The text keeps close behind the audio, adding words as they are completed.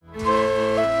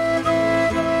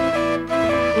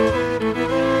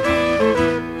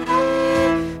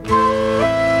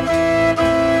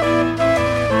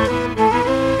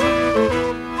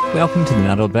Welcome to the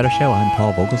Not Old Better Show. I'm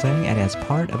Paul Vogelzang, and as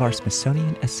part of our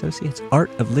Smithsonian Associates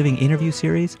Art of Living interview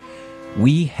series,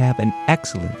 we have an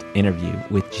excellent interview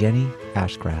with Jenny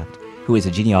Ashcraft, who is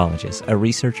a genealogist, a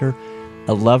researcher,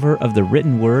 a lover of the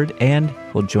written word, and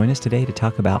will join us today to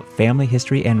talk about family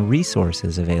history and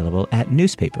resources available at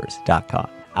newspapers.com.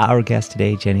 Our guest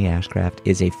today, Jenny Ashcraft,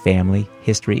 is a family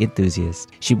history enthusiast.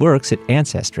 She works at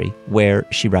Ancestry, where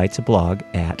she writes a blog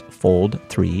at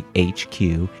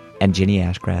Fold3HQ, and Jenny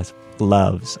Ashcraft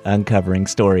loves uncovering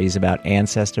stories about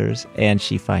ancestors, and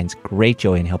she finds great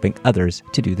joy in helping others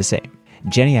to do the same.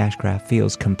 Jenny Ashcraft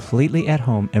feels completely at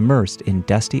home, immersed in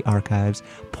dusty archives,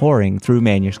 poring through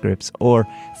manuscripts, or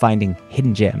finding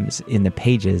hidden gems in the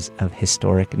pages of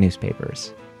historic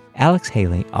newspapers. Alex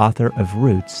Haley, author of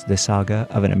Roots, the Saga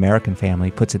of an American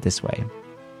Family, puts it this way: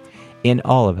 in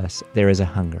all of us, there is a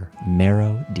hunger,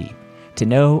 marrow deep, to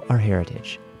know our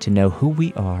heritage, to know who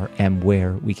we are and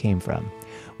where we came from.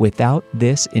 Without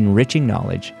this enriching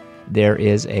knowledge, there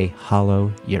is a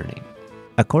hollow yearning.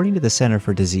 According to the Center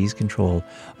for Disease Control,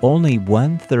 only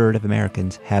 1/3 of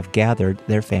Americans have gathered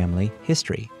their family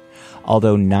history,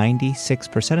 although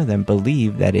 96% of them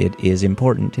believe that it is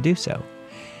important to do so.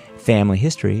 Family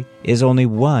history is only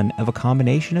one of a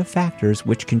combination of factors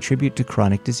which contribute to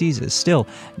chronic diseases. Still,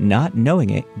 not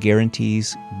knowing it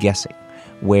guarantees guessing,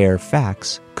 where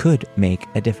facts could make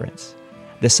a difference.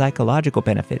 The psychological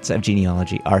benefits of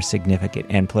genealogy are significant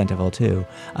and plentiful too.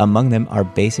 Among them are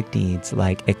basic needs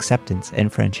like acceptance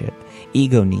and friendship,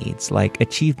 ego needs like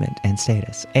achievement and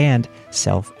status, and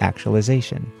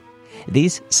self-actualization.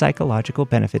 These psychological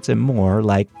benefits and more,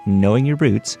 like knowing your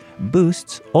roots,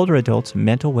 boosts older adults'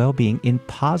 mental well-being in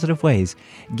positive ways,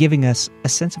 giving us a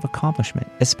sense of accomplishment,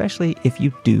 especially if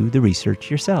you do the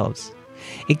research yourselves.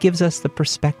 It gives us the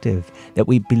perspective that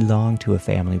we belong to a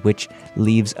family which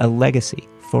leaves a legacy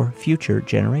for future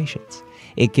generations.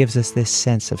 It gives us this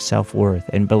sense of self-worth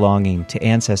and belonging to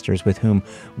ancestors with whom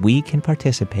we can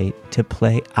participate to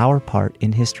play our part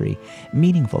in history,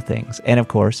 meaningful things, and of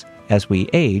course, as we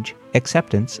age,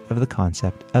 acceptance of the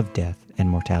concept of death and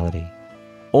mortality.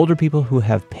 Older people who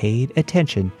have paid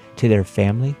attention to their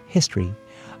family history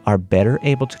are better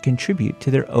able to contribute to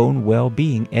their own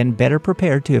well-being and better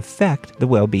prepared to affect the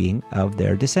well-being of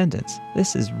their descendants.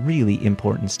 This is really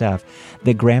important stuff.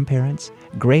 The grandparents,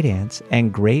 great-aunts,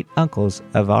 and great-uncles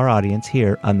of our audience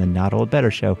here on the Not Old Better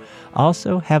Show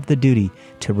also have the duty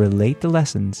to relate the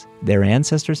lessons their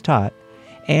ancestors taught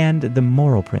and the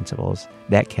moral principles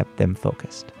that kept them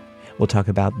focused. We'll talk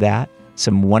about that,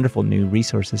 some wonderful new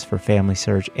resources for family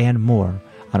search, and more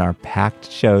on our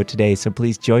packed show today. So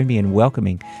please join me in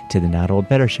welcoming to the Not Old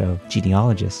Better Show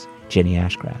genealogist Jenny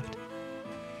Ashcraft.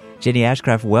 Jenny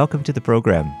Ashcraft, welcome to the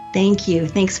program. Thank you.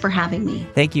 Thanks for having me.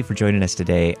 Thank you for joining us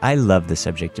today. I love the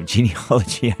subject of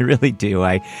genealogy. I really do.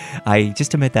 I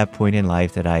just am at that point in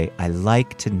life that I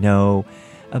like to know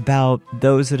about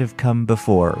those that have come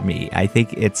before me. I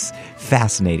think it's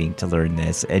fascinating to learn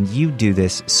this, and you do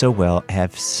this so well,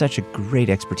 have such a great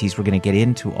expertise. We're going to get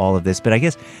into all of this, but I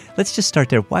guess let's just start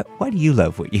there. Why do you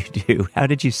love what you do? How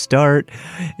did you start?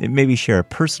 Maybe share a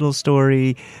personal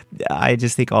story. I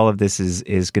just think all of this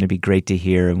is going to be great to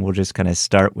hear, and we'll just kind of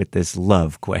start with this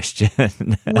love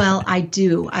question. Well, I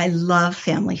do. I love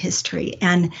family history,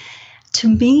 and to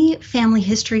me, family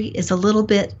history is a little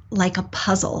bit like a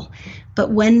puzzle, but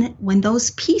when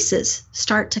those pieces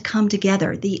start to come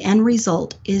together, the end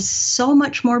result is so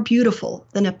much more beautiful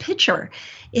than a picture.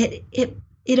 It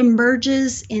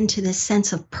emerges into this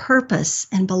sense of purpose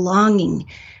and belonging,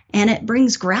 and it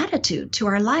brings gratitude to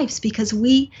our lives because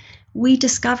we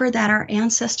discover that our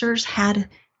ancestors had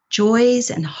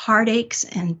joys and heartaches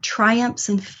and triumphs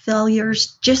and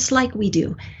failures just like we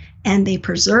do. And they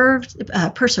persevered,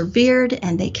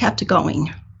 and they kept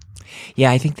going. Yeah,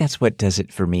 I think that's what does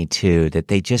it for me too, that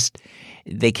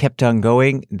they kept on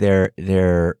going.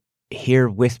 They're here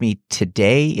with me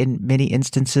today in many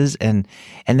instances, and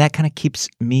that kind of keeps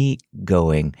me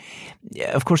going.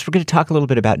 Of course, we're going to talk a little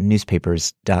bit about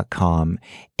newspapers.com,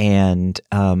 and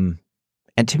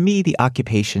to me, the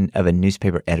occupation of a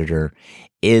newspaper editor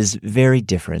is very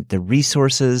different. The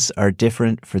resources are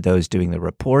different for those doing the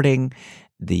reporting.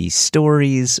 The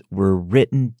stories were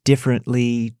written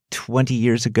differently 20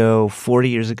 years ago, 40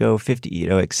 years ago, 50,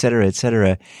 et cetera, et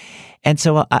cetera. And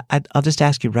so I'll just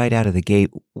ask you right out of the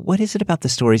gate, what is it about the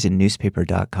stories in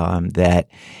newspaper.com that,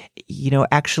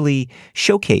 actually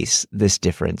showcase this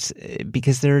difference?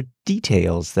 Because there are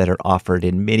details that are offered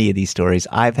in many of these stories.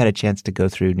 I've had a chance to go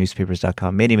through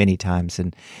newspapers.com many, many times,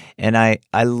 and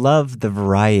I love the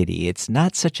variety. It's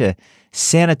not such a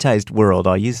sanitized world.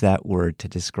 I'll use that word to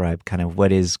describe kind of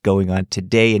what is going on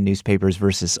today in newspapers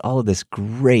versus all of this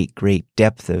great, great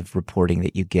depth of reporting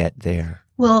that you get there.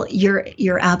 Well,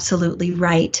 you're absolutely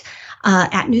right.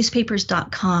 At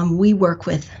newspapers.com, we work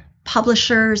with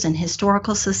publishers and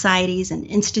historical societies and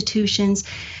institutions,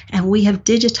 and we have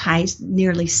digitized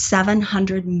nearly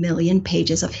 700 million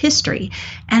pages of history.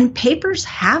 And papers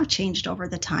have changed over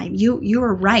the time. You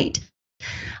are right.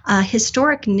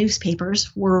 Historic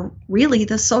newspapers were really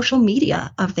the social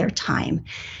media of their time.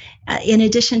 In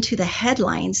addition to the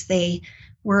headlines, they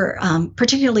were,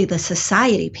 particularly the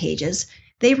society pages,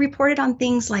 they reported on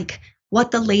things like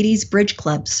what the Ladies' Bridge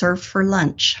Club served for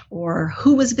lunch, or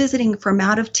who was visiting from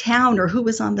out of town, or who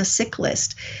was on the sick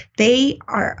list. They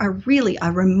are really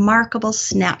a remarkable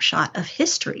snapshot of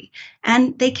history,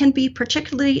 and they can be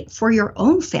particularly for your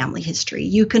own family history.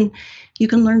 You can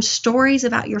learn stories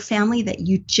about your family that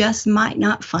you just might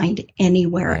not find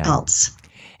anywhere else.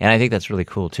 And I think that's really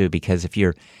cool too, because if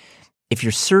you're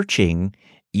searching,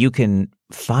 you can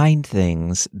find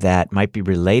things that might be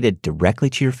related directly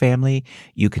to your family.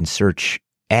 You can search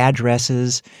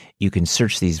addresses. You can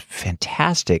search these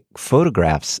fantastic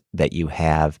photographs that you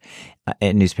have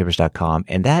at newspapers.com.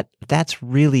 And that's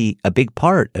really a big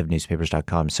part of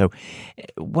newspapers.com. So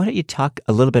why don't you talk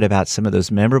a little bit about some of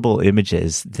those memorable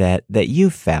images that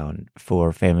you've found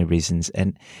for family reasons,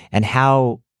 and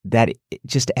how that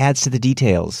just adds to the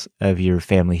details of your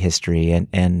family history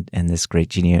and this great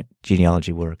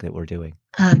genealogy work that we're doing?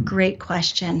 Great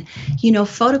question.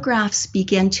 Photographs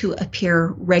began to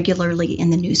appear regularly in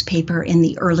the newspaper in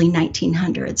the early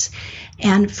 1900s.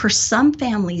 And for some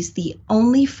families, the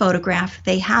only photograph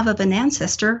they have of an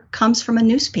ancestor comes from a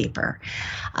newspaper.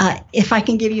 If I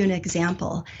can give you an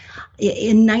example,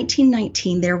 in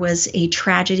 1919, there was a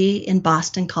tragedy in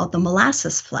Boston called the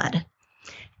Molasses Flood.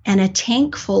 And a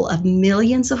tank full of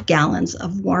millions of gallons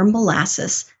of warm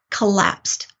molasses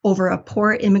collapsed over a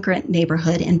poor immigrant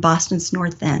neighborhood in Boston's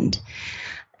North End.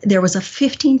 There was a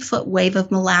 15-foot wave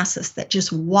of molasses that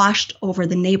just washed over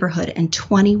the neighborhood, and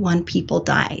 21 people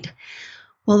died.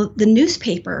 Well, the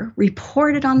newspaper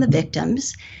reported on the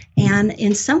victims, and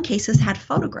in some cases had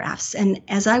photographs. And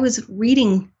as I was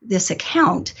reading this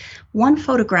account, one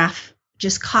photograph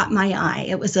just caught my eye.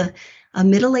 It was a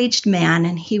middle-aged man,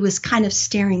 and he was kind of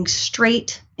staring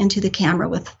straight into the camera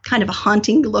with kind of a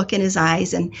haunting look in his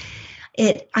eyes. And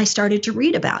I started to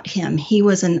read about him. He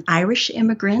was an Irish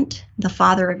immigrant, the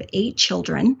father of 8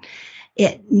 children.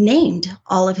 It named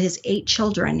all of his 8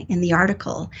 children in the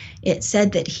article. It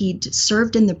said that he'd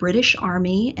served in the British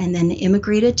Army and then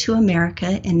immigrated to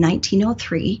America in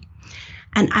 1903.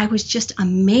 And I was just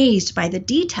amazed by the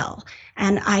detail.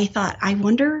 And I thought, I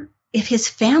wonder if his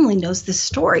family knows this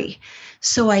story.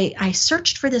 So I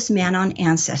searched for this man on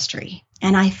Ancestry,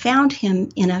 and I found him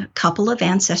in a couple of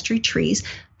ancestry trees,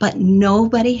 but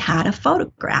nobody had a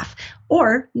photograph,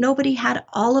 or nobody had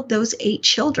all of those 8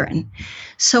 children.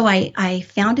 So I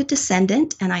found a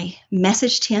descendant, and I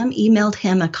messaged him, emailed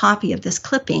him a copy of this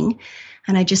clipping,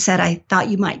 and I just said, I thought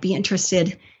you might be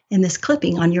interested in this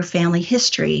clipping on your family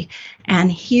history.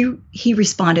 And he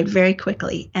responded very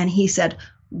quickly, and he said,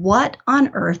 "What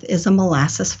on earth is a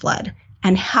molasses flood?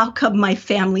 And how come my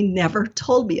family never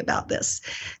told me about this?"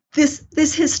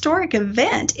 This historic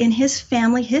event in his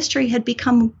family history had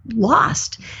become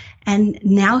lost. And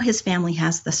now his family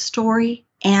has the story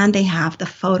and they have the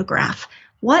photograph.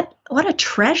 What a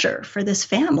treasure for this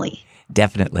family.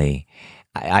 Definitely.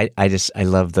 I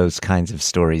love those kinds of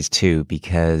stories too,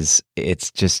 because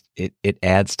it's just, it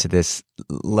adds to this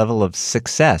level of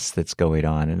success that's going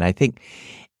on. And I think,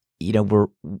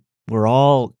 we're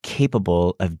all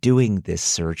capable of doing this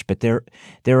search, but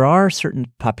there are certain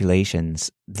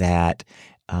populations that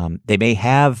they may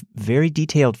have very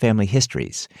detailed family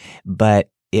histories, but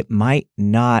it might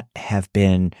not have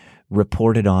been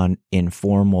reported on in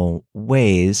formal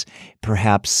ways.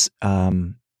 Perhaps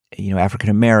African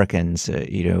Americans,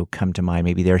 come to mind.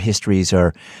 Maybe their histories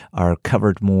are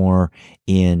covered more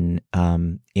in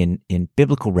in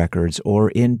biblical records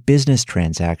or in business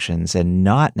transactions, and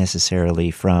not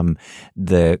necessarily from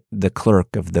the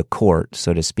clerk of the court,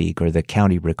 so to speak, or the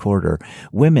county recorder.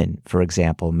 Women, for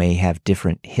example, may have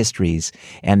different histories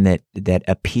and that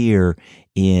appear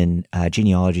in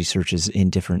genealogy searches in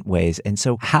different ways. And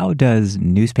so how does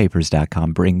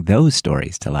newspapers.com bring those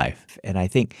stories to life? And I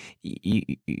think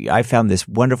I found this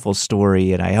wonderful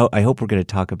story, and I hope we're going to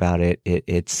talk about it.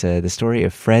 It's the story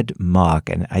of Fred Mock,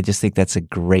 and I just think that's a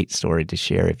great story to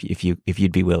share if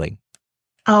you'd be willing.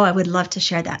 Oh, I would love to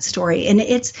share that story. And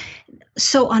it's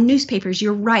so on newspapers,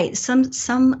 you're right. Some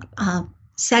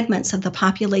segments of the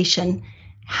population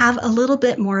have a little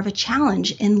bit more of a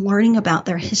challenge in learning about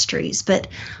their histories. But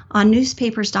on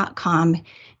newspapers.com,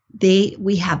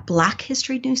 we have Black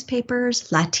history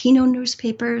newspapers, Latino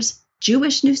newspapers,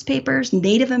 Jewish newspapers,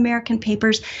 Native American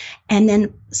papers, and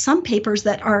then some papers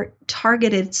that are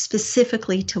targeted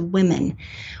specifically to women.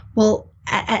 Well,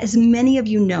 as many of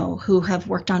you know who have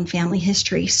worked on family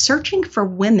history, searching for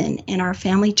women in our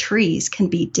family trees can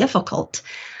be difficult.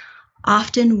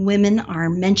 Often women are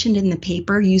mentioned in the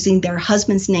paper using their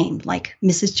husband's name, like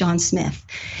Mrs. John Smith.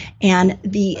 And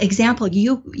the example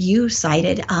you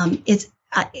cited,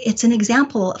 it's an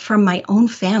example from my own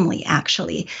family,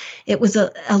 actually. It was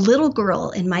a little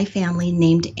girl in my family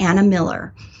named Anna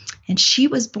Miller. And she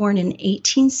was born in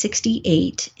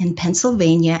 1868 in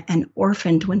Pennsylvania and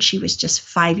orphaned when she was just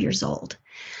 5 years old.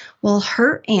 Well,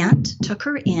 her aunt took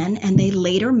her in, and they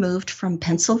later moved from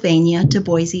Pennsylvania to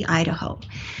Boise, Idaho.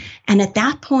 And at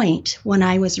that point, when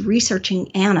I was researching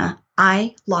Anna,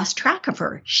 I lost track of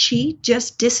her. She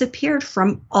just disappeared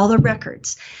from all the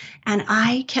records. And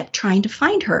I kept trying to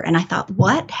find her. And I thought,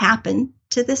 what happened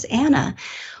to this Anna?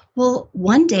 Well,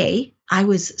 one day I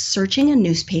was searching in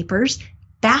newspapers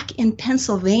back in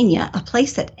Pennsylvania, a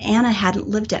place that Anna hadn't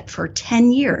lived at for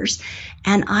 10 years,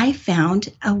 and I found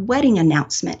a wedding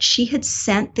announcement. She had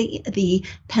sent the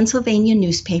Pennsylvania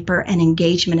newspaper an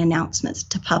engagement announcement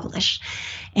to publish,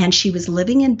 and she was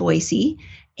living in Boise,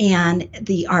 and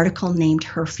the article named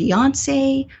her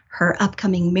fiance, her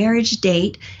upcoming marriage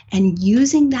date, and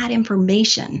using that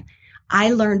information, I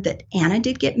learned that Anna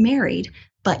did get married,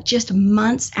 but just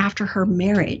months after her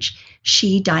marriage,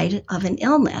 she died of an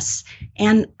illness.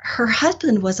 And her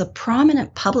husband was a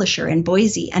prominent publisher in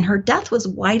Boise, and her death was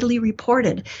widely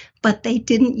reported, but they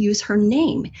didn't use her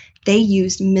name. They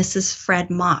used Mrs.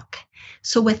 Fred Mock.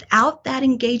 So without that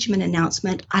engagement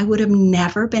announcement, I would have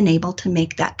never been able to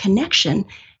make that connection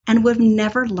and would have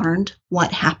never learned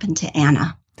what happened to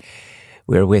Anna.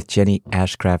 We're with Jenny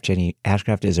Ashcraft. Jenny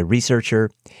Ashcraft is a researcher.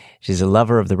 She's a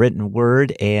lover of the written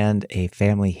word and a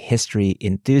family history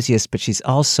enthusiast, but she's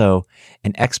also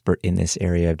an expert in this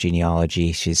area of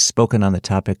genealogy. She's spoken on the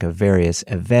topic of various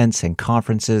events and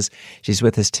conferences. She's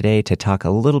with us today to talk a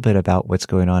little bit about what's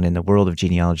going on in the world of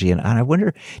genealogy. And I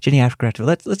wonder, Jenny Ashcraft,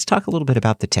 let's talk a little bit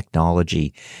about the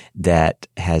technology that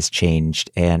has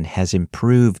changed and has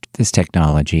improved this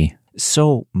technology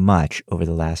so much over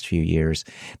the last few years.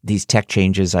 These tech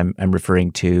changes, I'm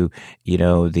referring to,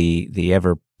 the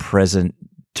ever-present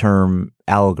term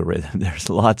algorithm. There's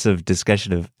lots of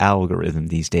discussion of algorithm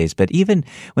these days, but even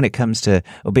when it comes to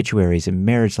obituaries and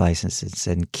marriage licenses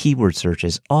and keyword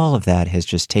searches, all of that has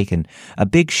just taken a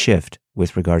big shift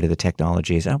with regard to the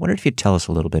technologies. I wondered if you'd tell us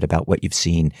a little bit about what you've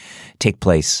seen take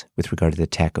place with regard to the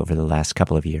tech over the last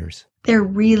couple of years. There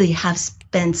really have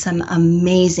been some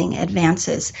amazing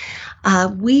advances.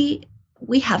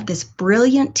 We have this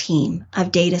brilliant team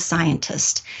of data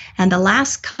scientists, and the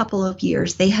last couple of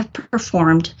years, they have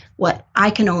performed what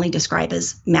I can only describe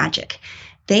as magic.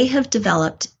 They have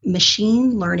developed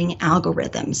machine learning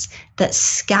algorithms that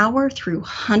scour through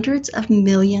hundreds of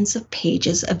millions of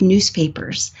pages of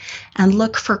newspapers and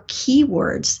look for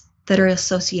keywords that are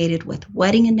associated with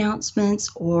wedding announcements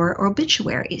or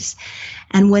obituaries.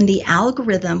 And when the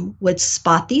algorithm would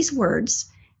spot these words,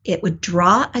 it would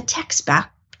draw a text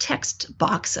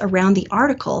box around the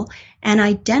article and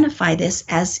identify this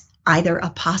as either a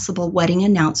possible wedding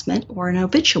announcement or an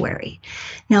obituary.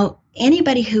 Now,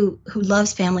 anybody who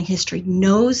loves family history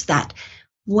knows that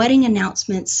wedding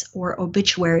announcements or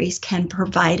obituaries can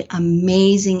provide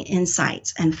amazing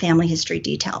insights and family history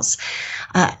details.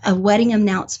 A wedding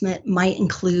announcement might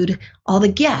include all the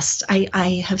guests.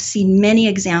 I have seen many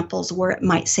examples where it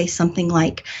might say something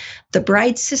like, the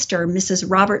bride's sister, Mrs.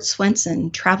 Robert Swenson,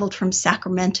 traveled from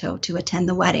Sacramento to attend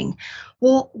the wedding.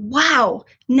 Well, wow,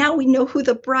 now we know who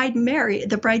the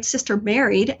bride's sister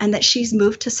married, and that she's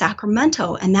moved to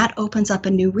Sacramento, and that opens up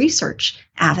a new research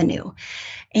avenue.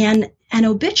 And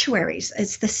obituaries,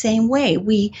 it's the same way.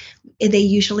 they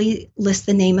usually list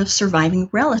the name of surviving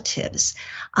relatives.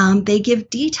 They give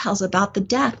details about the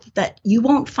death that you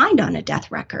won't find on a death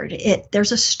record.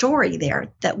 There's a story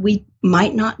there that we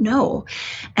might not know.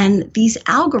 And these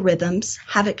algorithms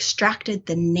have extracted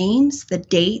the names, the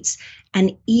dates,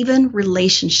 and even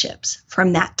relationships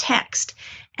from that text.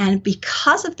 And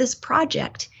because of this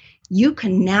project, you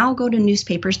can now go to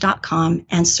newspapers.com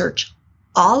and search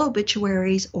all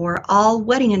obituaries or all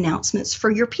wedding announcements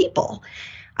for your people.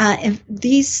 If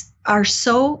these are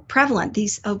so prevalent,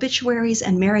 these obituaries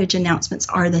and marriage announcements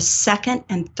are the second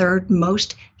and third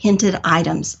most hinted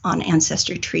items on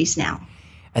ancestry trees now.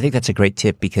 I think that's a great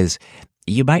tip because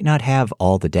you might not have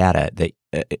all the data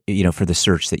that, for the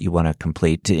search that you want to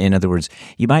complete. In other words,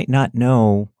 you might not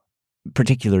know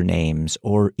particular names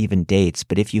or even dates,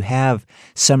 but if you have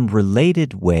some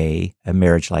related way, a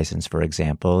marriage license, for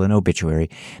example, an obituary,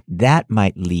 that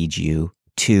might lead you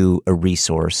to a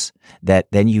resource that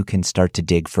then you can start to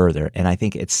dig further. And I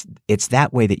think it's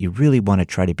that way that you really want to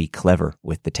try to be clever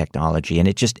with the technology, and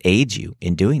it just aids you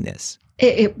in doing this.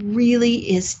 It really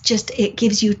is it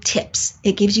gives you tips.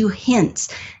 It gives you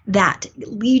hints that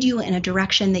lead you in a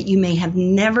direction that you may have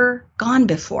never gone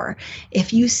before.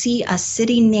 If you see a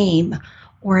city name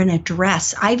or an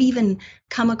address, I've even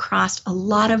come across a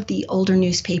lot of the older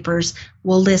newspapers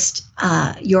will list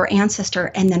your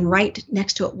ancestor, and then right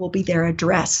next to it will be their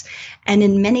address. And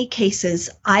in many cases,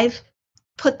 I've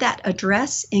put that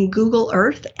address in Google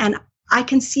Earth, and I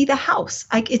can see the house.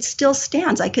 It still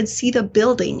stands. I could see the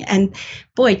building. And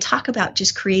boy, talk about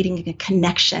just creating a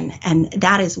connection. And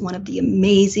that is one of the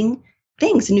amazing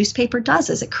things a newspaper does,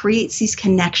 is it creates these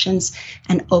connections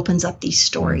and opens up these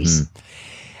stories. Mm-hmm.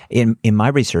 In my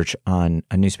research on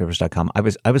newspapers.com,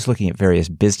 I was looking at various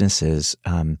businesses.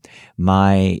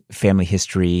 My family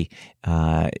history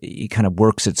it kind of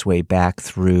works its way back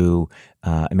through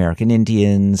American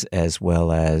Indians as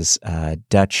well as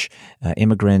Dutch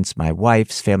immigrants. My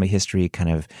wife's family history kind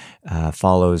of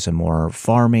follows a more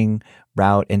farming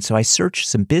route. And so I searched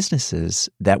some businesses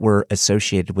that were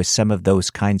associated with some of those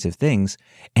kinds of things,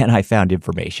 and I found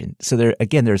information. So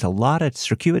there's a lot of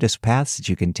circuitous paths that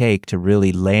you can take to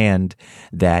really land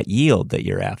that yield that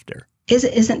you're after.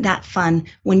 Isn't that fun?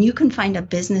 When you can find a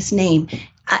business name,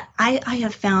 I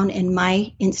have found in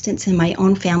my instance, in my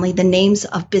own family, the names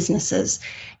of businesses,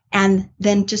 and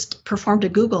then just performed a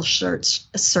Google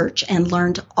search and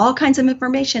learned all kinds of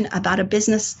information about a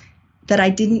business that I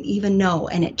didn't even know,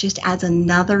 and it just adds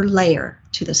another layer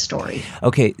to the story.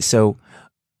 Okay, so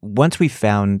once we've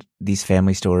found these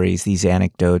family stories, these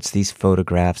anecdotes, these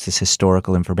photographs, this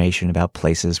historical information about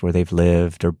places where they've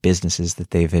lived or businesses that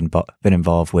they've been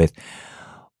involved with,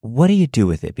 what do you do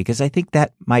with it? Because I think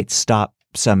that might stop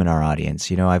some in our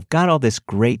audience. I've got all this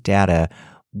great data.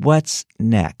 What's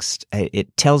next?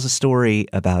 It tells a story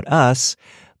about us,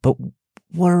 but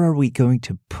where are we going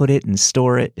to put it and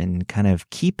store it and kind of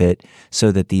keep it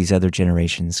so that these other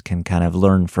generations can kind of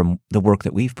learn from the work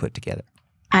that we've put together?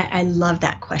 I love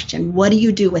that question. What do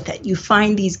you do with it? You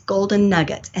find these golden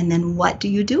nuggets, and then what do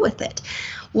you do with it?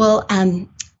 Well,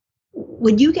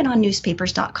 when you get on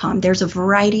newspapers.com, there's a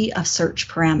variety of search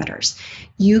parameters.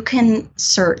 You can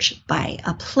search by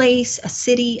a place, a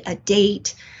city, a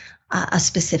date, a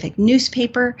specific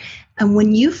newspaper. And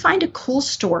when you find a cool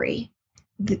story,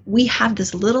 we have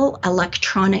this little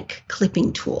electronic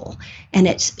clipping tool, and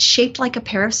it's shaped like a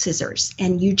pair of scissors.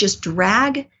 And you just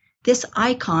drag this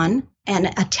icon, and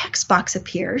a text box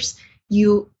appears.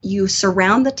 You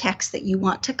surround the text that you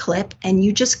want to clip, and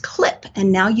you just clip.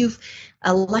 And now you've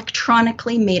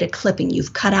electronically made a clipping.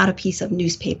 You've cut out a piece of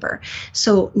newspaper.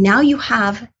 So now you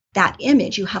have that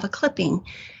image, you have a clipping,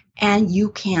 and you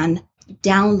can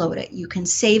download it, you can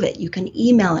save it, you can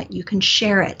email it, you can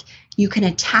share it, you can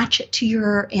attach it to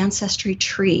your ancestry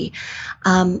tree.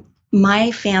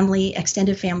 My family,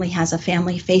 extended family, has a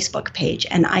family Facebook page,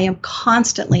 and I am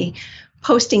constantly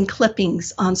posting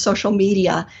clippings on social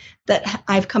media that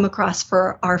I've come across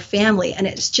for our family. And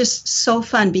it's just so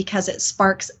fun because it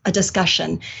sparks a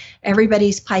discussion.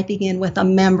 Everybody's piping in with a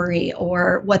memory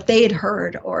or what they had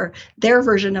heard or their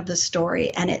version of the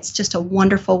story. And it's just a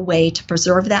wonderful way to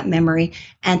preserve that memory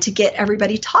and to get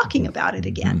everybody talking about it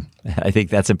again. I think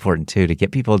that's important too, to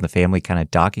get people in the family kind of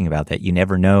talking about that. You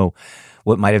never know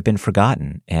what might have been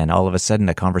forgotten. And all of a sudden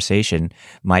a conversation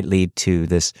might lead to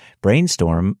this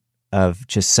brainstorm of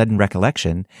just sudden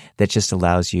recollection that just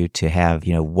allows you to have,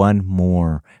 one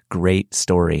more great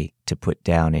story to put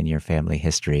down in your family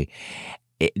history.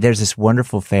 There's this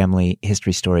wonderful family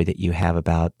history story that you have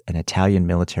about an Italian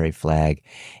military flag,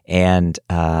 and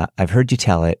I've heard you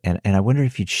tell it, and I wonder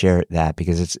if you'd share that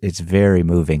because it's a very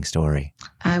moving story.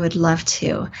 I would love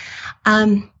to.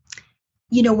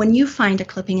 when you find a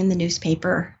clipping in the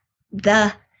newspaper,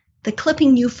 the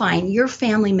clipping you find, your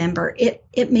family member,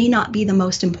 it may not be the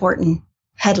most important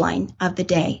headline of the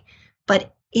day,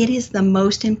 but it is the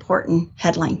most important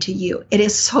headline to you. It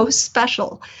is so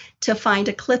special to find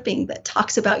a clipping that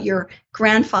talks about your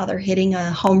grandfather hitting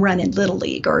a home run in Little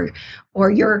League, or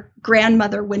your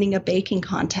grandmother winning a baking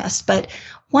contest. But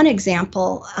one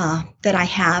example that I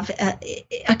have,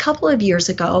 a couple of years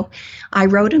ago, I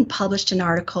wrote and published an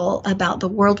article about the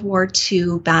World War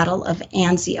II Battle of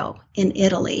Anzio in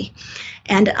Italy.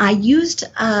 And I used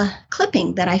a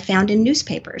clipping that I found in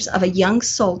newspapers of a young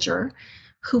soldier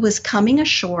who was coming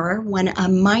ashore when a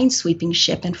minesweeping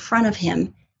ship in front of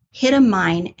him hit a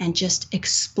mine and just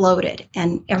exploded,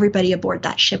 and everybody aboard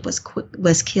that ship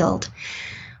was killed.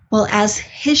 Well, as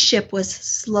his ship was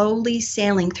slowly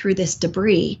sailing through this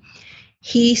debris,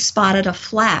 he spotted a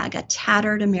flag, a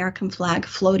tattered American flag,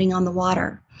 floating on the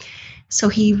water. So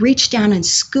he reached down and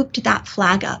scooped that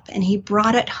flag up, and he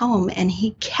brought it home, and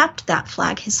he kept that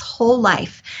flag his whole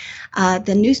life.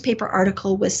 The newspaper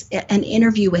article was an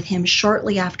interview with him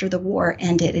shortly after the war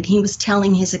ended, and he was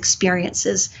telling his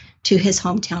experiences to his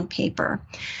hometown paper.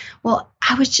 Well,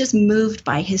 I was just moved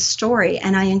by his story,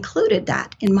 and I included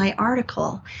that in my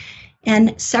article.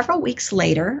 And several weeks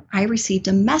later, I received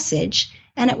a message,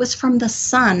 and it was from the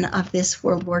son of this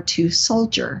World War II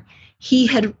soldier. He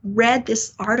had read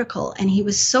this article, and he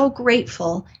was so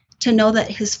grateful to know that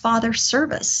his father's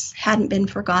service hadn't been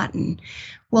forgotten.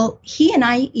 Well, he and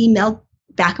I emailed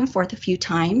back and forth a few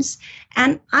times,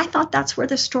 and I thought that's where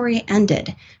the story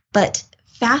ended. But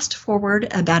fast forward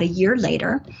about a year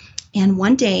later, and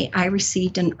one day I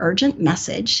received an urgent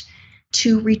message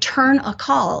to return a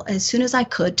call as soon as I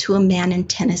could to a man in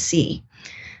Tennessee.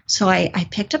 So I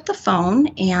picked up the phone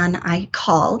and I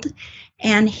called,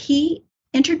 and he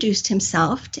introduced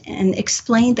himself and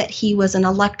explained that he was an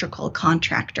electrical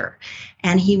contractor,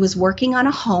 and he was working on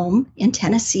a home in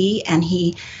Tennessee, and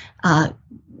he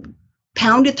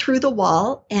pounded through the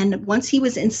wall, and once he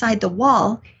was inside the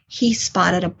wall, he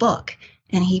spotted a book,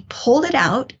 and he pulled it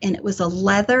out, and it was a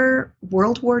leather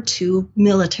World War II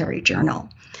military journal.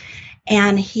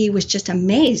 And he was just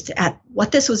amazed at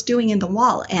what this was doing in the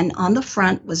wall. And on the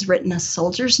front was written a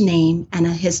soldier's name and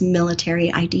his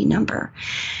military ID number.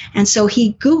 And so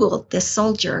he Googled this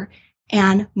soldier,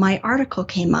 and my article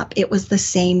came up. It was the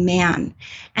same man.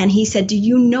 And he said, "Do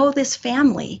you know this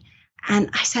family?" And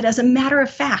I said, "As a matter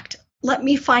of fact, let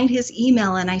me find his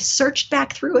email." And I searched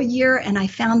back through a year, and I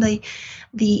found the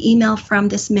email from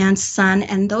this man's son.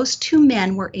 And those two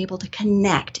men were able to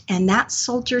connect. And that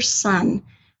soldier's son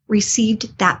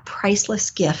received that priceless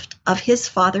gift of his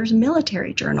father's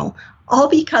military journal, all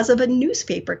because of a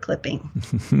newspaper clipping.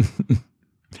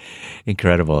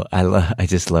 Incredible. I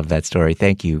just love that story.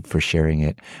 Thank you for sharing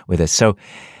it with us. So,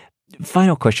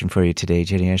 final question for you today,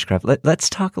 Jenny Ashcraft. Let's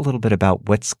talk a little bit about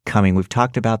what's coming. We've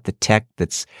talked about the tech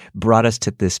that's brought us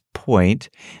to this point.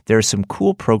 There are some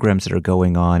cool programs that are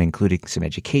going on, including some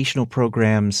educational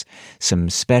programs, some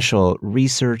special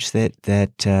research that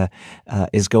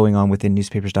is going on within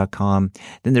newspapers.com.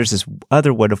 Then there's this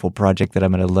other wonderful project that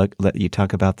I'm going to let you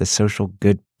talk about, the Social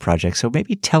Good Project. So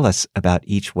maybe tell us about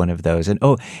each one of those. And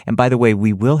by the way,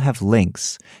 we will have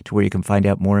links to where you can find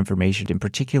out more information, in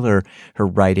particular her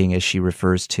writing as she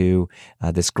refers to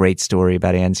this great story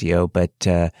about Anzio, but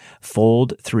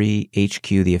Fold 3 HQ,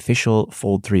 the official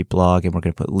Fold 3 blog, and we're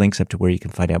going to put links up to where you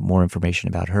can find out more information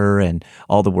about her and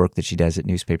all the work that she does at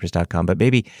newspapers.com. But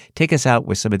maybe take us out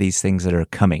with some of these things that are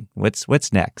coming.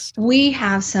 What's next? We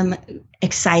have some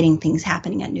exciting things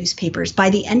happening at newspapers. By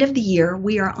the end of the year,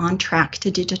 we are on track to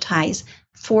digitize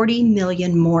 40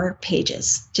 million more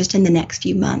pages just in the next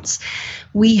few months.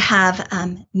 We have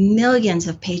millions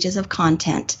of pages of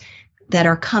content that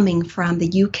are coming from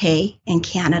the UK and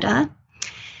Canada.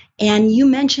 And you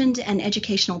mentioned an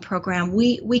educational program.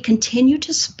 We continue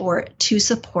to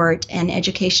support an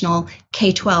educational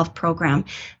K-12 program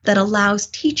that allows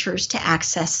teachers to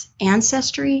access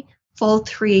Ancestry, Fold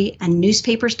 3, and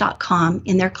newspapers.com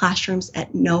in their classrooms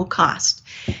at no cost.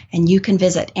 And you can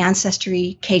visit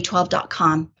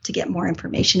ancestryk12.com to get more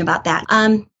information about that.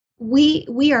 We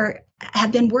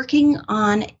have been working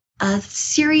on a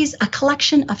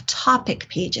collection of topic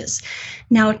pages.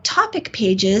 Now, topic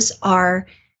pages are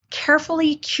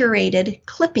carefully curated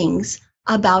clippings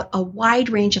about a wide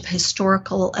range of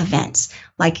historical events,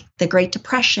 like the Great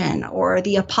Depression or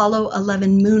the Apollo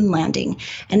 11 moon landing.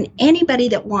 And anybody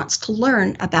that wants to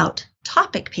learn about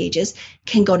topic pages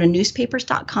can go to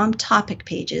newspapers.com topic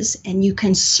pages, and you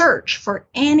can search for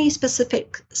any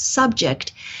specific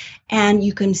subject, and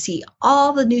you can see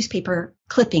all the newspaper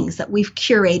clippings that we've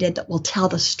curated that will tell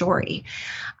the story.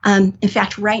 In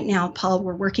fact, right now, Paul,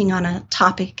 we're working on a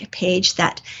topic page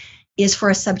that is for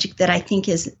a subject that I think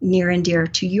is near and dear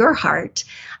to your heart.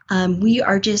 We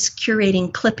are just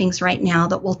curating clippings right now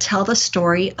that will tell the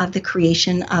story of the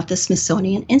creation of the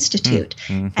Smithsonian Institute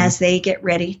as they get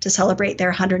ready to celebrate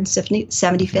their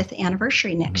 175th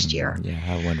anniversary next year. Yeah,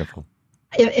 how wonderful.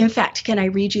 In fact, can I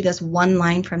read you this one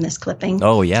line from this clipping?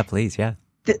 Oh, yeah, please, yeah.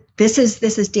 This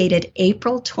is dated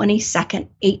April 22nd,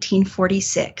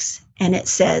 1846, and it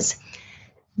says,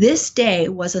 "This day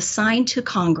was assigned to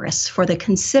Congress for the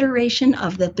consideration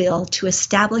of the bill to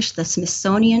establish the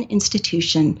Smithsonian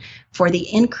Institution for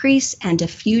the increase and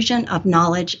diffusion of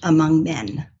knowledge among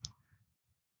men."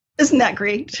 Isn't that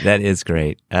great? That is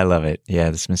great. I love it. Yeah,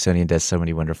 the Smithsonian does so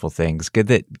many wonderful things. Good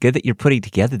that you're putting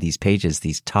together these pages,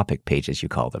 these topic pages, you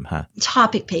call them, huh?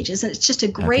 Topic pages. And it's just a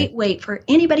great way for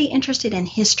anybody interested in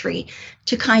history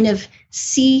to kind of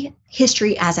see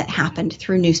history as it happened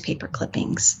through newspaper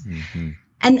clippings. Mm-hmm.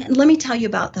 And let me tell you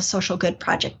about the Social Good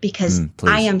Project, because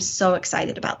I am so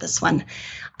excited about this one.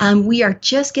 We are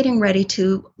just getting ready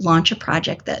to launch a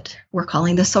project that we're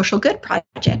calling the Social Good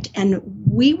Project, and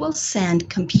we will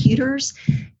send computers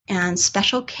and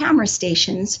special camera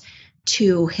stations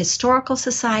to historical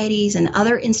societies and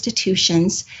other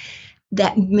institutions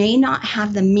that may not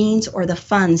have the means or the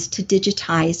funds to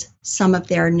digitize some of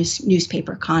their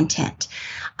newspaper content.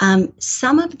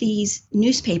 Some of these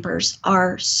newspapers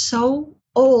are so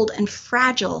old and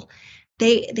fragile,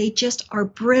 they just are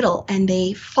brittle and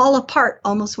they fall apart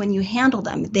almost when you handle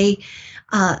them. They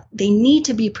need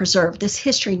to be preserved. This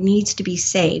history needs to be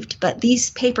saved, but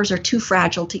these papers are too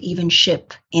fragile to even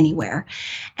ship anywhere.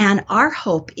 And our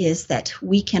hope is that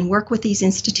we can work with these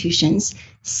institutions,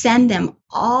 send them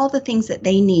all the things that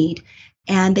they need,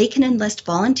 and they can enlist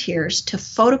volunteers to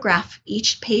photograph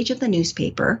each page of the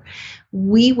newspaper.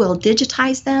 We will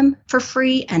digitize them for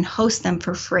free and host them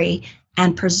for free,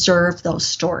 and preserve those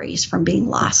stories from being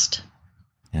lost.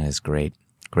 That is great.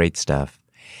 Great stuff.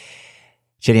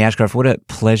 Jenny Ashcraft, what a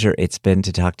pleasure it's been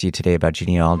to talk to you today about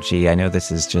genealogy. I know this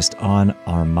is just on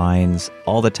our minds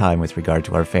all the time with regard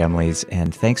to our families,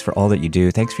 and thanks for all that you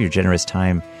do. Thanks for your generous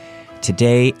time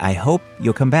today. I hope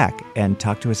you'll come back and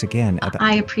talk to us again.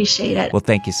 I appreciate it. Well,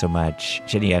 thank you so much.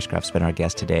 Jenny Ashcraft's been our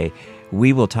guest today.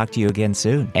 We will talk to you again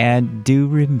soon. And do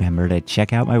remember to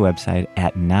check out my website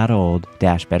at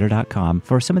notold-better.com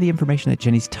for some of the information that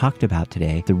Jenny's talked about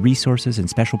today, the resources and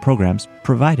special programs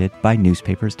provided by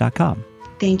newspapers.com.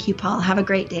 Thank you, Paul. Have a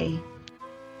great day.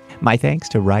 My thanks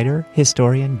to writer,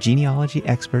 historian, genealogy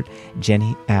expert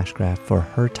Jenny Ashcraft for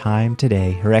her time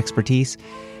today, her expertise,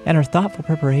 and her thoughtful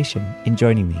preparation in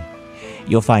joining me.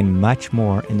 You'll find much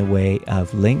more in the way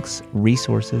of links,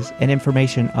 resources, and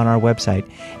information on our website.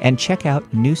 And check out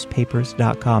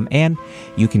newspapers.com. And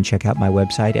you can check out my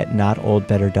website at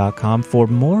notoldbetter.com for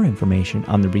more information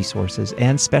on the resources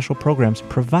and special programs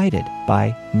provided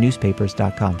by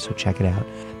newspapers.com. So check it out.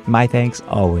 My thanks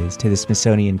always to the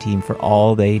Smithsonian team for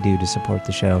all they do to support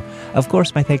the show. Of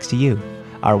course, my thanks to you,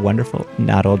 our wonderful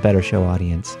Not Old Better Show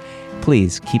audience.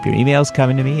 Please keep your emails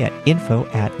coming to me at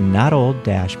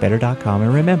info@notold-better.com.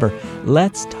 And remember,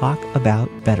 let's talk about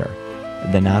better.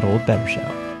 The Not Old Better Show.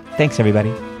 Thanks,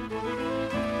 everybody.